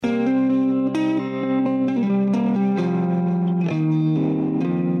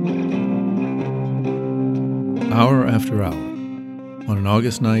After Hour, on an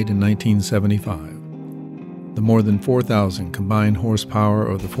August night in 1975. The more than 4,000 combined horsepower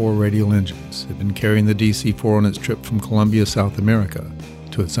of the four radial engines had been carrying the DC-4 on its trip from Colombia, South America,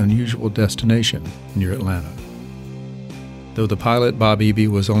 to its unusual destination near Atlanta. Though the pilot, Bob Eby,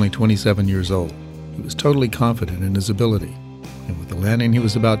 was only 27 years old, he was totally confident in his ability, and with the landing he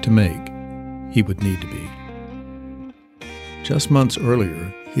was about to make, he would need to be. Just months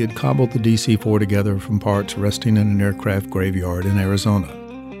earlier, he had cobbled the DC-4 together from parts resting in an aircraft graveyard in Arizona,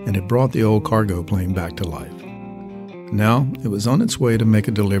 and had brought the old cargo plane back to life. Now, it was on its way to make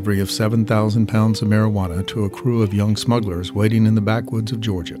a delivery of 7,000 pounds of marijuana to a crew of young smugglers waiting in the backwoods of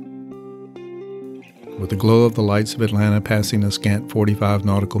Georgia. With the glow of the lights of Atlanta passing a scant 45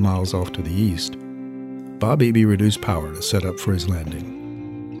 nautical miles off to the east, Bob Eby reduced power to set up for his landing.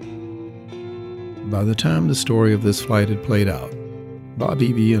 By the time the story of this flight had played out, Bob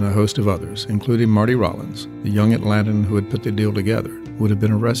Eby and a host of others, including Marty Rollins, the young Atlantan who had put the deal together, would have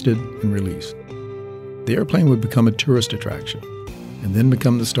been arrested and released. The airplane would become a tourist attraction, and then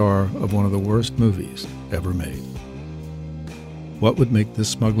become the star of one of the worst movies ever made. What would make this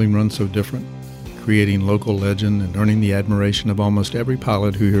smuggling run so different, creating local legend and earning the admiration of almost every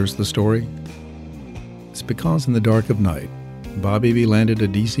pilot who hears the story? It's because in the dark of night, Bob Eby landed a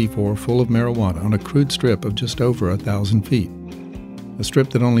DC-4 full of marijuana on a crude strip of just over 1,000 feet, a strip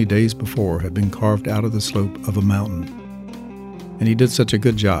that only days before had been carved out of the slope of a mountain. And he did such a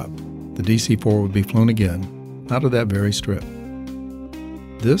good job, the DC-4 would be flown again out of that very strip.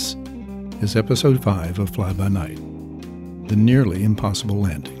 This is Episode 5 of Fly By Night, the nearly impossible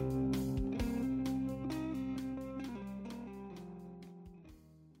landing.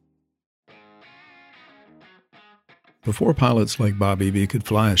 Before pilots like Bob Eby could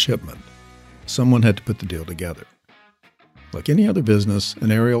fly a shipment, someone had to put the deal together. Like any other business,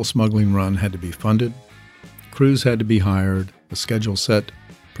 an aerial smuggling run had to be funded, crews had to be hired, a schedule set,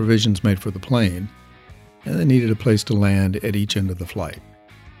 provisions made for the plane, and they needed a place to land at each end of the flight.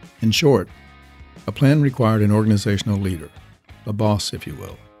 In short, a plan required an organizational leader, a boss, if you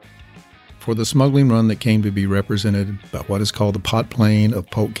will. For the smuggling run that came to be represented by what is called the Pot Plane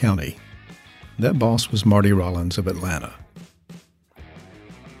of Polk County, that boss was Marty Rollins of Atlanta.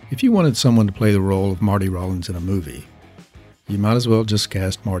 If you wanted someone to play the role of Marty Rollins in a movie, you might as well just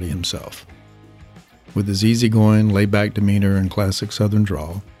cast Marty himself. With his easygoing, laid-back demeanor and classic Southern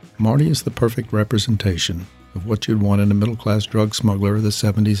drawl, Marty is the perfect representation of what you'd want in a middle-class drug smuggler of the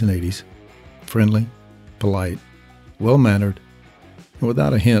 70s and 80s. Friendly, polite, well-mannered, and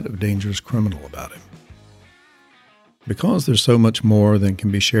without a hint of dangerous criminal about him. Because there's so much more than can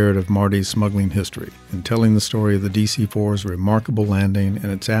be shared of Marty's smuggling history in telling the story of the DC-4's remarkable landing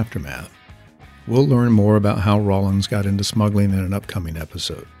and its aftermath, we'll learn more about how Rollins got into smuggling in an upcoming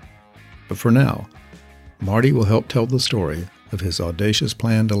episode. But for now, Marty will help tell the story of his audacious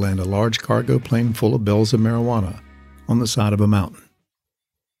plan to land a large cargo plane full of bales of marijuana on the side of a mountain.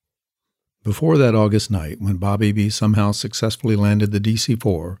 Before that August night when Bob Eby somehow successfully landed the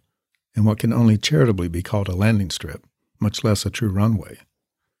DC-4 in what can only charitably be called a landing strip, much less a true runway,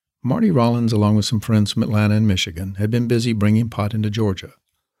 Marty Rollins, along with some friends from Atlanta and Michigan, had been busy bringing pot into Georgia.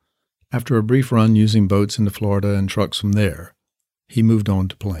 After a brief run using boats into Florida and trucks from there, he moved on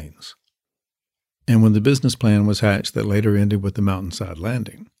to planes. And when the business plan was hatched that later ended with the mountainside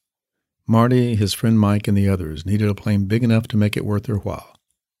landing, Marty, his friend Mike, and the others needed a plane big enough to make it worth their while,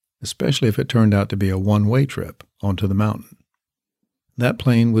 especially if it turned out to be a one-way trip onto the mountain. That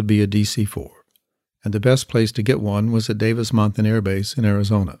plane would be a DC-4, and the best place to get one was at Davis-Monthan Air Base in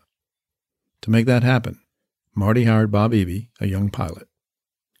Arizona. To make that happen, Marty hired Bob Eby, a young pilot.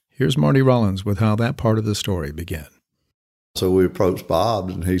 Here's Marty Rollins with how that part of the story began. So we approached Bob,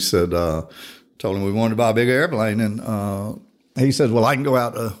 and he said, told him we wanted to buy a big airplane, and he said, well, I can go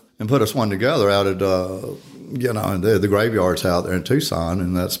out and put us one together out at, the graveyards out there in Tucson,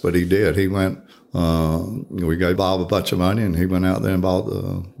 and that's what he did. He went, we gave Bob a bunch of money, and he went out there and bought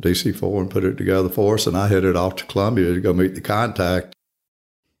the DC-4 and put it together for us, and I headed off to Columbia to go meet the contact.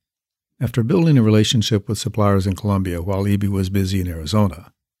 After building a relationship with suppliers in Colombia while Eby was busy in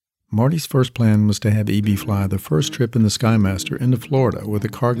Arizona, Marty's first plan was to have Eby fly the first trip in the Skymaster into Florida with a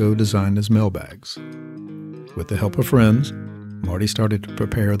cargo designed as mail bags. With the help of friends, Marty started to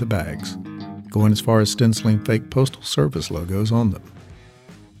prepare the bags, going as far as stenciling fake Postal Service logos on them.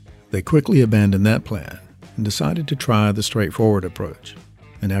 They quickly abandoned that plan and decided to try the straightforward approach,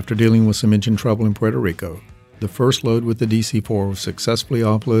 and after dealing with some engine trouble in Puerto Rico, the first load with the DC-4 was successfully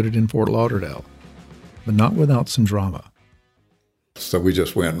offloaded in Fort Lauderdale, but not without some drama. So we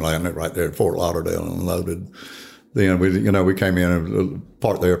just went and landed right there at Fort Lauderdale and loaded. Then we came in and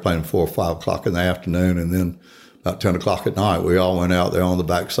parked the airplane at 4 or 5 o'clock in the afternoon, and then about 10 o'clock at night, we all went out there on the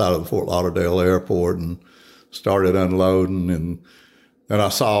backside of the Fort Lauderdale airport and started unloading. And I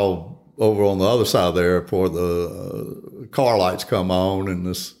saw over on the other side of the airport, the car lights come on, and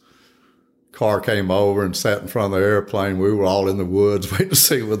this car came over and sat in front of the airplane. We were all in the woods waiting to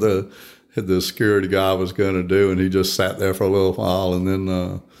see what the security guy was going to do, and he just sat there for a little while and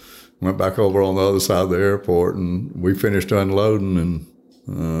then went back over on the other side of the airport, and we finished unloading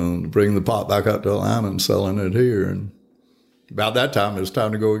and bringing the pot back up to Atlanta and selling it here. And about that time, it was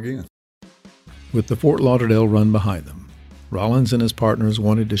time to go again. With the Fort Lauderdale run behind them, Rollins and his partners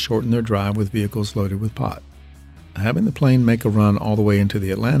wanted to shorten their drive with vehicles loaded with pot. Having the plane make a run all the way into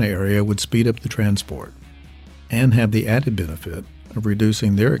the Atlanta area would speed up the transport and have the added benefit of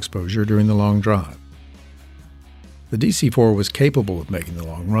reducing their exposure during the long drive. The DC-4 was capable of making the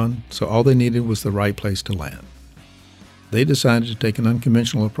long run, so all they needed was the right place to land. They decided to take an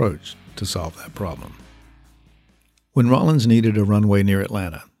unconventional approach to solve that problem. When Rollins needed a runway near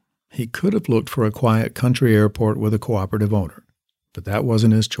Atlanta, he could have looked for a quiet country airport with a cooperative owner, but that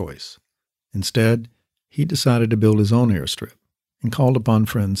wasn't his choice. Instead, he decided to build his own airstrip and called upon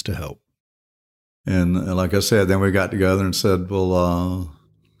friends to help. And like I said, then we got together and said, well,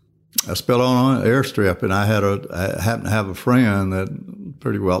 let's build on an airstrip. And I happened to have a friend, that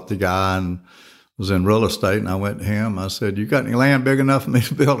pretty wealthy guy, and was in real estate. And I went to him. I said, you got any land big enough for me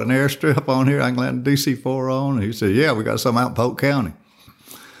to build an airstrip on here? I can land a DC-4 on? And he said, yeah, we got some out in Polk County.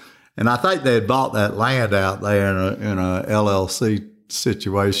 And I think they had bought that land out there in a LLC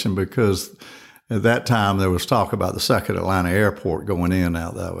situation, because at that time there was talk about the second Atlanta airport going in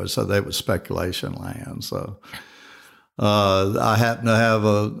out that way. So that was speculation land. So I happened to have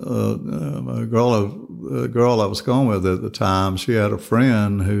a girl I was going with at the time. She had a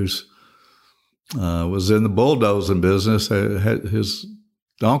friend who's was in the bulldozing business. His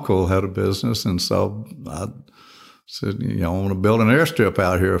uncle had a business, and so I said, I want to build an airstrip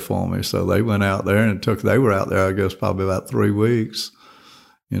out here for me. So they went out there, and they were out there, I guess, probably about 3 weeks,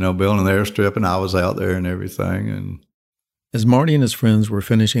 building the airstrip, and I was out there and everything. And as Marty and his friends were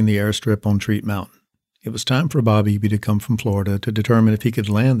finishing the airstrip on Treat Mountain, it was time for Bob Eby to come from Florida to determine if he could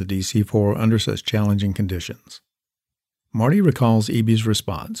land the DC-4 under such challenging conditions. Marty recalls Eby's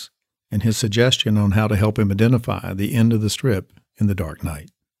response and his suggestion on how to help him identify the end of the strip in the dark night.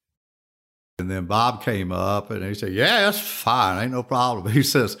 And then Bob came up and he said, yeah, that's fine. Ain't no problem. He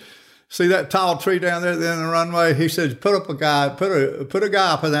says, see that tall tree down there at the end of the runway? He says, put a guy up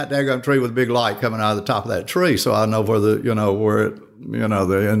in that daggone tree with a big light coming out of the top of that tree, so I know where the end of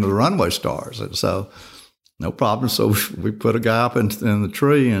the runway starts. And so no problem. So we put a guy up in the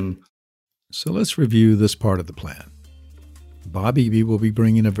tree. And so let's review this part of the plan. Bob Eby will be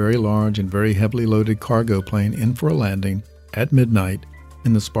bringing a very large and very heavily loaded cargo plane in for a landing at midnight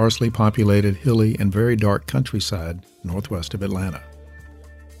in the sparsely populated, hilly, and very dark countryside northwest of Atlanta.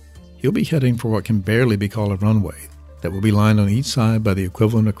 He'll be heading for what can barely be called a runway that will be lined on each side by the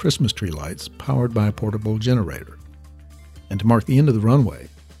equivalent of Christmas tree lights powered by a portable generator. And to mark the end of the runway,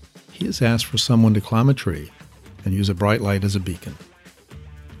 he has asked for someone to climb a tree and use a bright light as a beacon.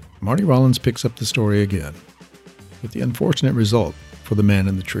 Marty Rollins picks up the story again, with the unfortunate result for the man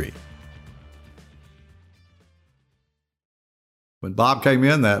in the tree. When Bob came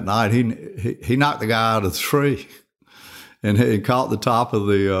in that night, he knocked the guy out of the tree, and he caught the top of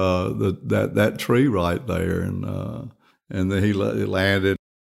that tree right there, and then he landed.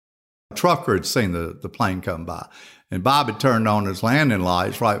 A trucker had seen the plane come by, and Bob had turned on his landing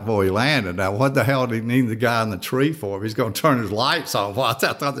lights right before he landed. Now, what the hell did he need the guy in the tree for? If he's going to turn his lights on, well, I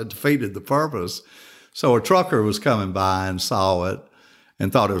thought that defeated the purpose. So a trucker was coming by and saw it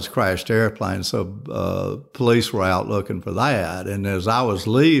and thought it was a crashed airplane. So police were out looking for that. And as I was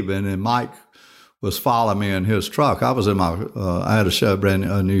leaving, and Mike was following me in his truck, I was in my I had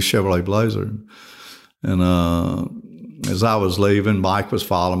a new Chevrolet Blazer, and as I was leaving, Mike was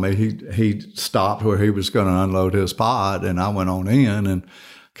following me. He stopped where he was going to unload his pod, and I went on in and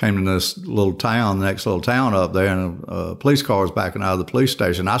came to this little town, the next little town up there, and a police car was backing out of the police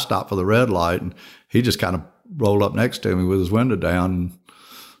station. I stopped for the red light, and he just kind of rolled up next to me with his window down and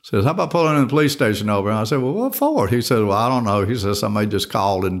says, how about pulling in the police station over? And I said, well, what for? He said, well, I don't know. He says, somebody just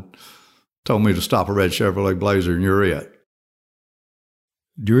called and told me to stop a red Chevrolet Blazer, and you're it.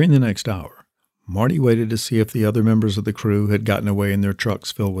 During the next hour, Marty waited to see if the other members of the crew had gotten away in their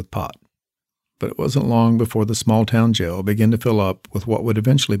trucks filled with pot. But it wasn't long before the small-town jail began to fill up with what would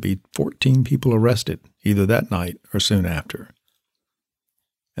eventually be 14 people arrested, either that night or soon after.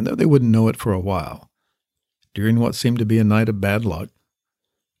 And though they wouldn't know it for a while, during what seemed to be a night of bad luck,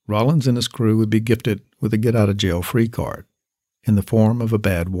 Rollins and his crew would be gifted with a get-out-of-jail-free card in the form of a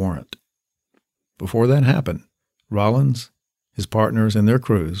bad warrant. Before that happened, Rollins, his partners, and their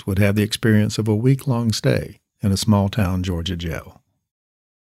crews would have the experience of a week-long stay in a small-town Georgia jail.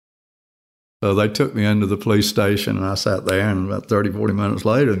 So they took me into the police station, and I sat there, and about 30, 40 minutes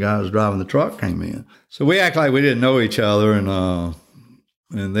later, the guy who was driving the truck came in. So we acted like we didn't know each other, and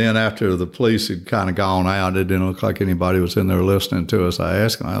then after the police had kind of gone out, it didn't look like anybody was in there listening to us. I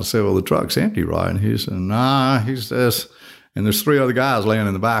asked him, I said, well, the truck's empty, right? And he said, nah, he says, and there's 3 other guys laying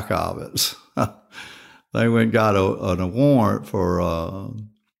in the back of it. They went and got a warrant for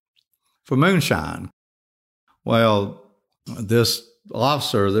moonshine. Well, this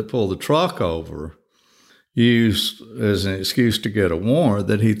officer that pulled the truck over used as an excuse to get a warrant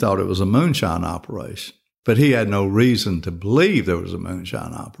that he thought it was a moonshine operation. But he had no reason to believe there was a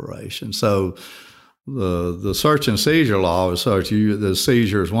moonshine operation. So the search and seizure law is such, the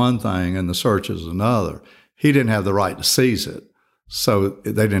seizure is one thing and the search is another. He didn't have the right to seize it, so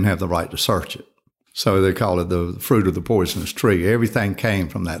they didn't have the right to search it. So they call it the fruit of the poisonous tree. Everything came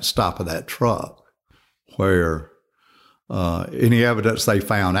from that stop of that truck, where any evidence they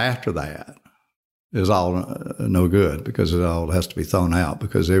found after that is all no good, because it all has to be thrown out,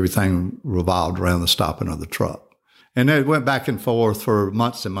 because everything revolved around the stopping of the truck. And it went back and forth for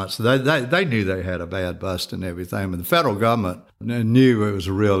months and months. They knew they had a bad bust and everything, but the federal government knew it was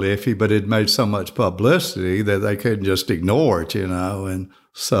real iffy, but it made so much publicity that they couldn't just ignore it, And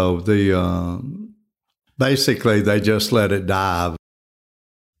so basically they just let it die.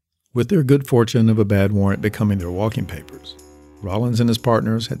 With their good fortune of a bad warrant becoming their walking papers, Rollins and his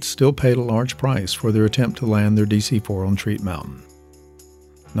partners had still paid a large price for their attempt to land their DC-4 on Treat Mountain.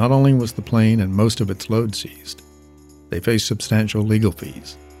 Not only was the plane and most of its load seized, they faced substantial legal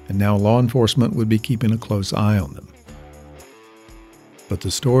fees, and now law enforcement would be keeping a close eye on them. But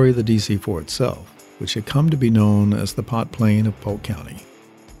the story of the DC-4 itself, which had come to be known as the Pot Plane of Polk County,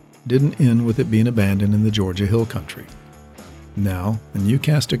 didn't end with it being abandoned in the Georgia Hill Country. Now, a new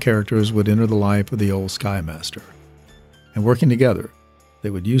cast of characters would enter the life of the old Skymaster, and working together, they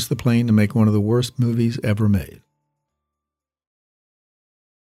would use the plane to make one of the worst movies ever made.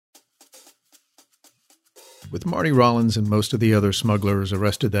 With Marty Rollins and most of the other smugglers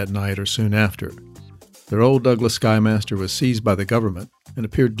arrested that night or soon after, their old Douglas Skymaster was seized by the government and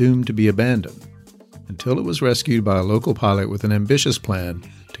appeared doomed to be abandoned, until it was rescued by a local pilot with an ambitious plan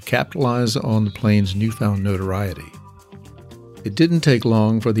to capitalize on the plane's newfound notoriety. It didn't take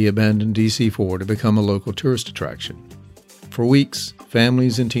long for the abandoned DC-4 to become a local tourist attraction. For weeks,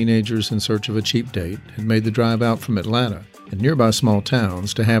 families and teenagers in search of a cheap date had made the drive out from Atlanta and nearby small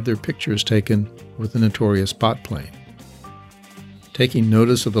towns to have their pictures taken with the notorious Pot Plane. Taking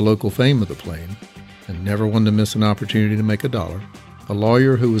notice of the local fame of the plane, and never one to miss an opportunity to make a dollar, a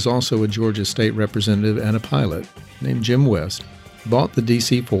lawyer who was also a Georgia state representative and a pilot, named Jim West, bought the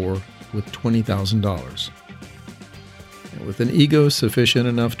DC-4 with $20,000. And with an ego sufficient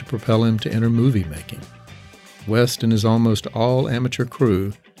enough to propel him to enter movie making, West and his almost all amateur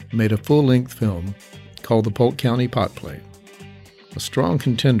crew made a full-length film called The Polk County Pot Plane, a strong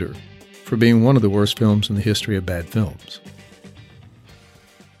contender for being one of the worst films in the history of bad films.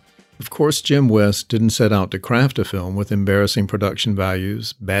 Of course, Jim West didn't set out to craft a film with embarrassing production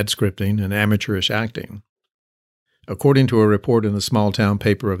values, bad scripting, and amateurish acting. According to a report in the small-town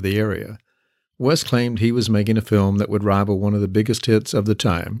paper of the area, West claimed he was making a film that would rival one of the biggest hits of the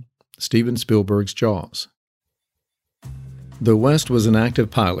time, Steven Spielberg's Jaws. Though West was an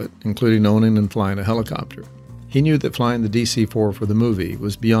active pilot, including owning and flying a helicopter, he knew that flying the DC-4 for the movie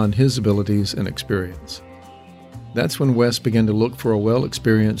was beyond his abilities and experience. That's when West began to look for a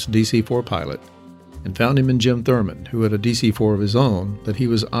well-experienced DC-4 pilot and found him in Jim Thurman, who had a DC-4 of his own that he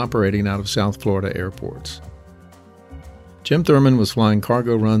was operating out of South Florida airports. Jim Thurman was flying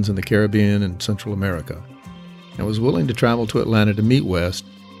cargo runs in the Caribbean and Central America and was willing to travel to Atlanta to meet West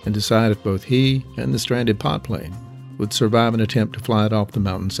and decide if both he and the stranded pot plane would survive an attempt to fly it off the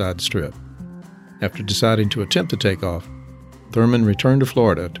mountainside strip. After deciding to attempt the takeoff, Thurman returned to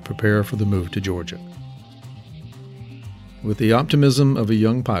Florida to prepare for the move to Georgia. With the optimism of a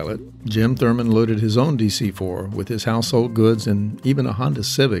young pilot, Jim Thurman loaded his own DC-4 with his household goods and even a Honda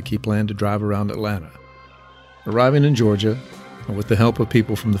Civic he planned to drive around Atlanta. Arriving in Georgia, and with the help of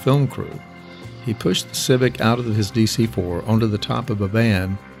people from the film crew, he pushed the Civic out of his DC-4 onto the top of a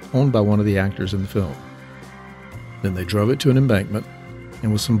van owned by one of the actors in the film. Then they drove it to an embankment,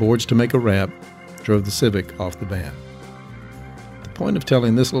 and with some boards to make a ramp, drove the Civic off the van. The point of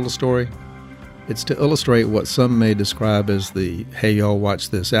telling this little story? It's to illustrate what some may describe as the "hey y'all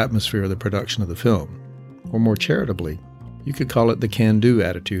watch this" atmosphere of the production of the film, or more charitably, you could call it the can-do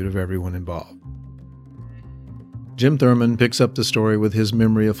attitude of everyone involved. Jim Thurman picks up the story with his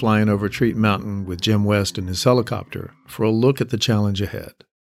memory of flying over Treat Mountain with Jim West in his helicopter for a look at the challenge ahead.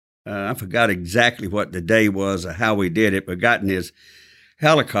 I forgot exactly what the day was or how we did it, but got in his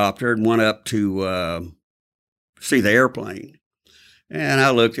helicopter and went up to see the airplane. And I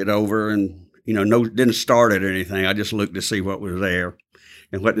looked it over and, didn't start it or anything. I just looked to see what was there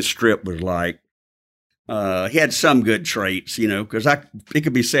and what the strip was like. He had some good traits, because it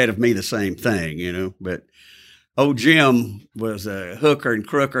could be said of me the same thing, but old Jim was a hooker and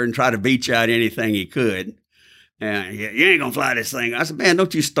crooker and tried to beat you out anything he could. And you ain't going to fly this thing. I said, man,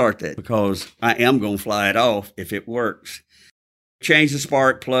 don't you start that, because I am going to fly it off if it works. Change the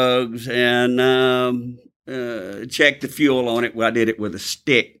spark plugs and check the fuel on it. Well, I did it with a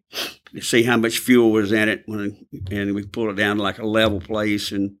stick to see how much fuel was in it, and we pulled it down to like a level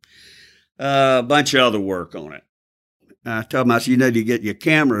place, and a bunch of other work on it. I told him, I said, you need to get your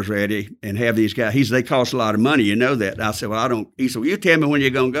cameras ready and have these guys. They cost a lot of money, you know that. And I said, well, I don't. He said, well, you tell me when you're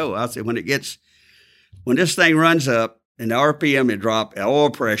going to go. I said, when this thing runs up and the RPM is dropped, the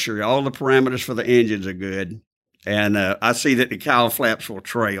oil pressure, all the parameters for the engines are good, and I see that the cowl flaps will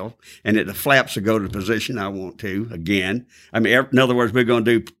trail and that the flaps will go to the position I want to again. I mean, in other words, we're going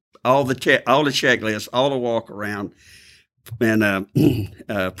to do all the checklists, all the walk around,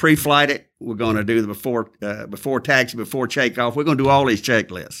 and pre-flight it. We're going to do the before taxi, before takeoff. We're going to do all these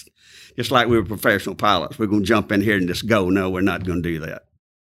checklists, just like we were professional pilots. We're going to jump in here and just go. No, we're not going to do that.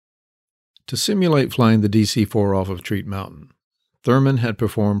 To simulate flying the DC-4 off of Treat Mountain, Thurman had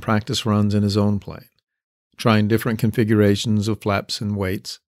performed practice runs in his own plane, trying different configurations of flaps and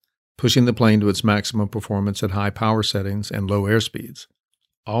weights, pushing the plane to its maximum performance at high power settings and low airspeeds.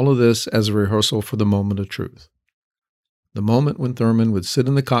 All of this as a rehearsal for the moment of truth. The moment when Thurman would sit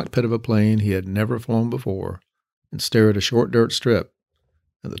in the cockpit of a plane he had never flown before and stare at a short dirt strip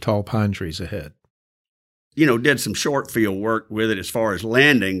and the tall pine trees ahead. Did some short field work with it as far as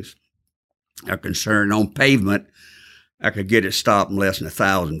landings are concerned. On pavement, I could get it stopped in less than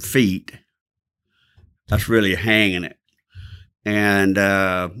 1,000 feet. That's really hanging it. And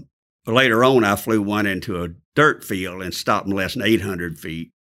later on, I flew one into a dirt field and stopped in less than 800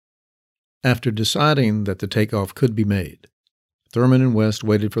 feet. After deciding that the takeoff could be made, Thurman and West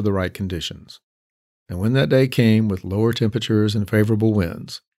waited for the right conditions. And when that day came with lower temperatures and favorable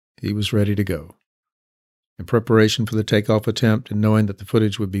winds, he was ready to go. In preparation for the takeoff attempt and knowing that the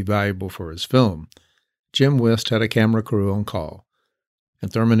footage would be valuable for his film, Jim West had a camera crew on call,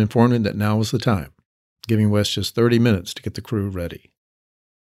 and Thurman informed him that now was the time, giving West just 30 minutes to get the crew ready.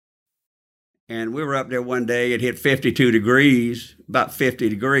 And we were up there one day, it hit 52 degrees, about 50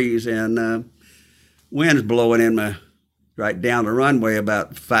 degrees, and wind's blowing right down the runway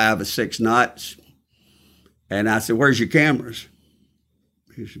about 5 or 6 knots. And I said, where's your cameras?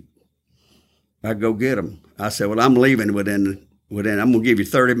 He said, I go get them. I said, well, I'm leaving within I'm going to give you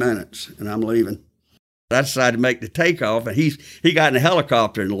 30 minutes, and I'm leaving. I decided to make the takeoff, and he got in a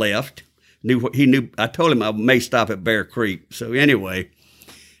helicopter and left. He knew. I told him I may stop at Bear Creek. So anyway,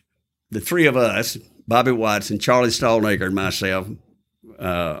 the three of us, Bobby Watson, Charlie Stallnaker, and myself,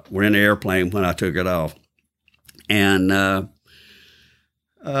 were in the airplane when I took it off. And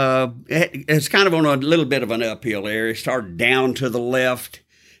it's kind of on a little bit of an uphill area. It started down to the left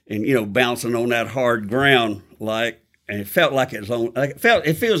and, bouncing on that hard ground and it felt like it was on,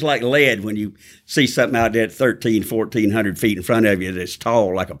 it feels like lead when you see something out there at 1,400 feet in front of you that's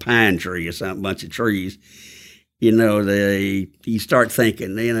tall, like a pine tree or something, bunch of trees. You start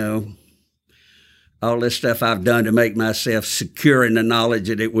thinking, all this stuff I've done to make myself secure in the knowledge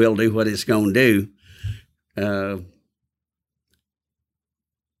that it will do what it's going to do.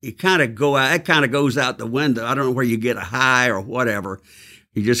 It kind of goes out the window. I don't know where you get a high or whatever.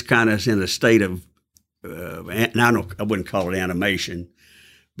 You just kind of in a state of, and I wouldn't call it animation.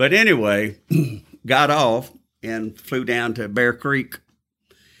 But anyway, got off and flew down to Bear Creek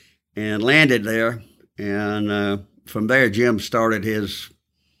and landed there. And from there, Jim started his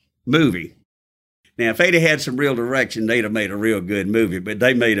movie. Now, if they'd have had some real direction, they'd have made a real good movie. But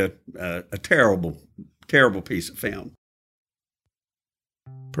they made a terrible, terrible piece of film.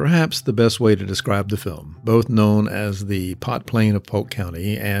 Perhaps the best way to describe the film, both known as The Pot Plane of Polk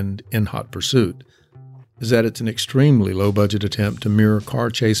County and In Hot Pursuit, is that it's an extremely low-budget attempt to mirror car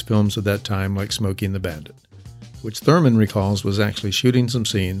chase films of that time like Smokey and the Bandit, which Thurman recalls was actually shooting some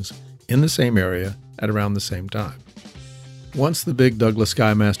scenes in the same area at around the same time. Once the big Douglas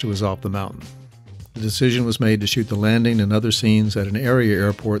Skymaster was off the mountain, the decision was made to shoot the landing and other scenes at an area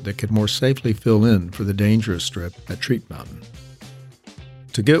airport that could more safely fill in for the dangerous strip at Treat Mountain.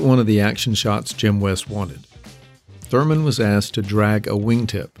 To get one of the action shots Jim West wanted, Thurman was asked to drag a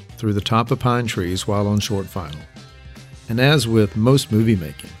wingtip through the top of pine trees while on short final, And as with most movie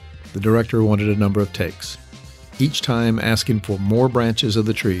making, the director wanted a number of takes, each time asking for more branches of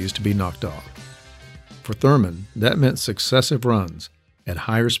the trees to be knocked off. For Thurman, that meant successive runs at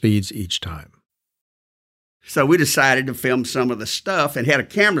higher speeds each time. So we decided to film some of the stuff and had a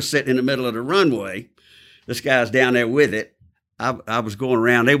camera sitting in the middle of the runway. This guy's down there with it. I was going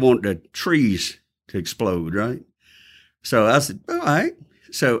around. They wanted the trees to explode, right? So I said, all right.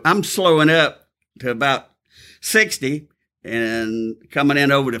 So I'm slowing up to about 60 and coming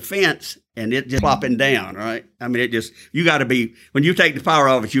in over the fence, and it just plopping down, right? I mean, it just, you got to be, when you take the power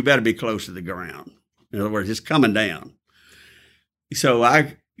off it, you better be close to the ground. In other words, it's coming down. So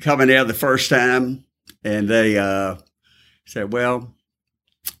I come in there the first time, and they said, well,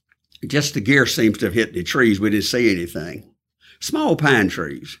 just the gear seems to have hit the trees. We didn't see anything. Small pine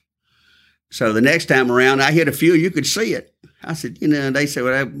trees. So the next time around, I hit a few, you could see it. I said, they said,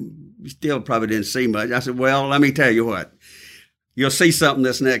 well, I still probably didn't see much. I said, well, let me tell you what. You'll see something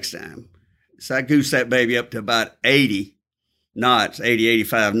this next time. So I goosed that baby up to about 80 knots, 80,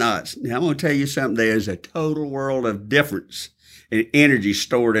 85 knots. Now, I'm going to tell you something. There's a total world of difference in energy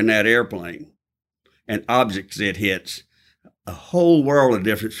stored in that airplane and objects it hits. A whole world of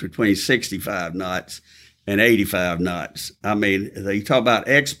difference between 65 knots and 85 knots. I mean, you talk about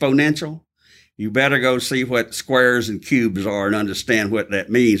exponential. You better go see what squares and cubes are and understand what that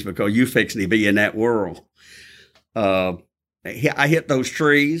means, because you're fixing to be in that world. I hit those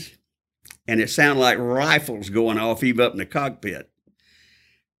trees, and it sounded like rifles going off even up in the cockpit.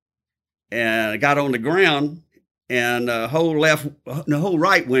 And I got on the ground, and the whole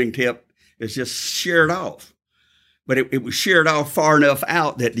right wingtip is just sheared off. But it was sheared off far enough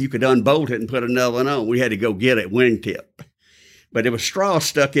out that you could unbolt it and put another one on. We had to go get it wingtip. But there was straw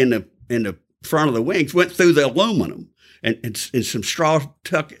stuck in the front of the wings, went through the aluminum, and some straw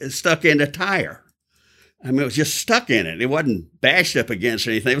stuck in the tire. I mean, it was just stuck in it. It wasn't bashed up against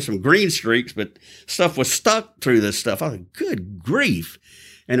anything. There was some green streaks, but stuff was stuck through this stuff. I thought, good grief.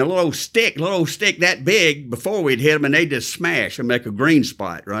 And a little stick that big, before we'd hit them, and they just smash and make a green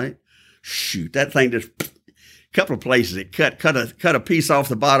spot, right? Shoot, that thing just, a couple of places it cut a piece off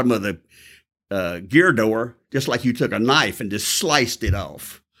the bottom of the gear door, just like you took a knife and just sliced it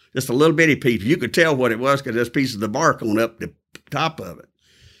off. Just a little bitty piece. You could tell what it was because there's pieces of the bark on up the top of it.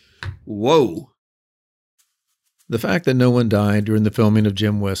 Whoa. The fact that no one died during the filming of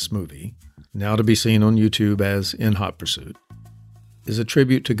Jim West's movie, now to be seen on YouTube as In Hot Pursuit, is a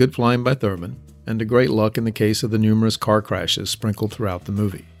tribute to good flying by Thurman and to great luck in the case of the numerous car crashes sprinkled throughout the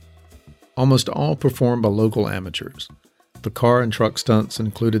movie. Almost all performed by local amateurs. The car and truck stunts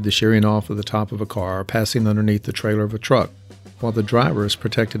included the shearing off of the top of a car passing underneath the trailer of a truck, while the driver is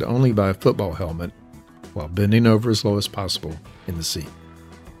protected only by a football helmet while bending over as low as possible in the seat.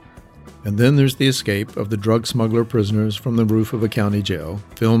 And then there's the escape of the drug smuggler prisoners from the roof of a county jail,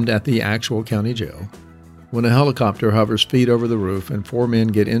 filmed at the actual county jail, when a helicopter hovers feet over the roof and 4 men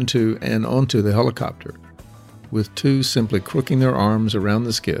get into and onto the helicopter, with 2 simply crooking their arms around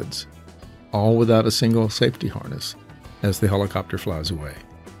the skids, all without a single safety harness, as the helicopter flies away.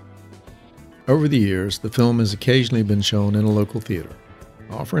 Over the years, the film has occasionally been shown in a local theater,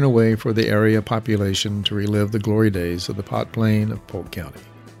 offering a way for the area population to relive the glory days of the Pot Plain of Polk County.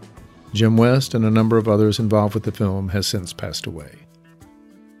 Jim West and a number of others involved with the film has since passed away.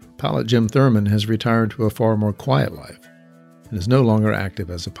 Pilot Jim Thurman has retired to a far more quiet life and is no longer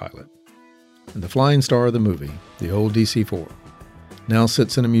active as a pilot. And the flying star of the movie, the old DC-4, now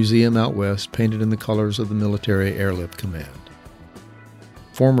sits in a museum out west painted in the colors of the Military Airlift Command.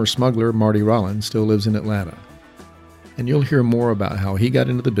 Former smuggler Marty Rollins still lives in Atlanta, and you'll hear more about how he got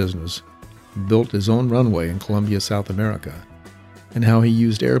into the business, built his own runway in Colombia, South America, and how he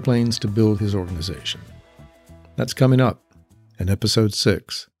used airplanes to build his organization. That's coming up in Episode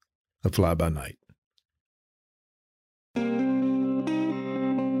 6 of Fly By Night.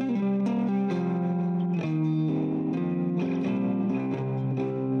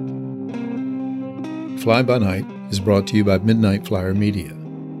 Fly By Night is brought to you by Midnight Flyer Media.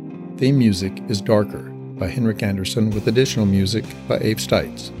 Theme music is Darker by Henrik Anderson with additional music by Abe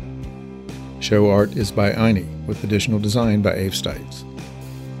Stites. Show art is by Einie, with additional design by Abe Stites.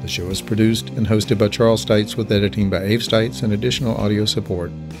 The show is produced and hosted by Charles Stites with editing by Abe Stites and additional audio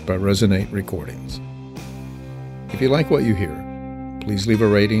support by Resonate Recordings. If you like what you hear, please leave a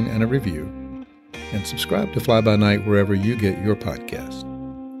rating and a review, and subscribe to Fly By Night wherever you get your podcast.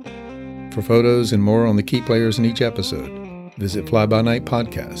 For photos and more on the key players in each episode, visit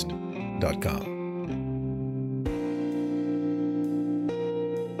flybynightpodcast.com.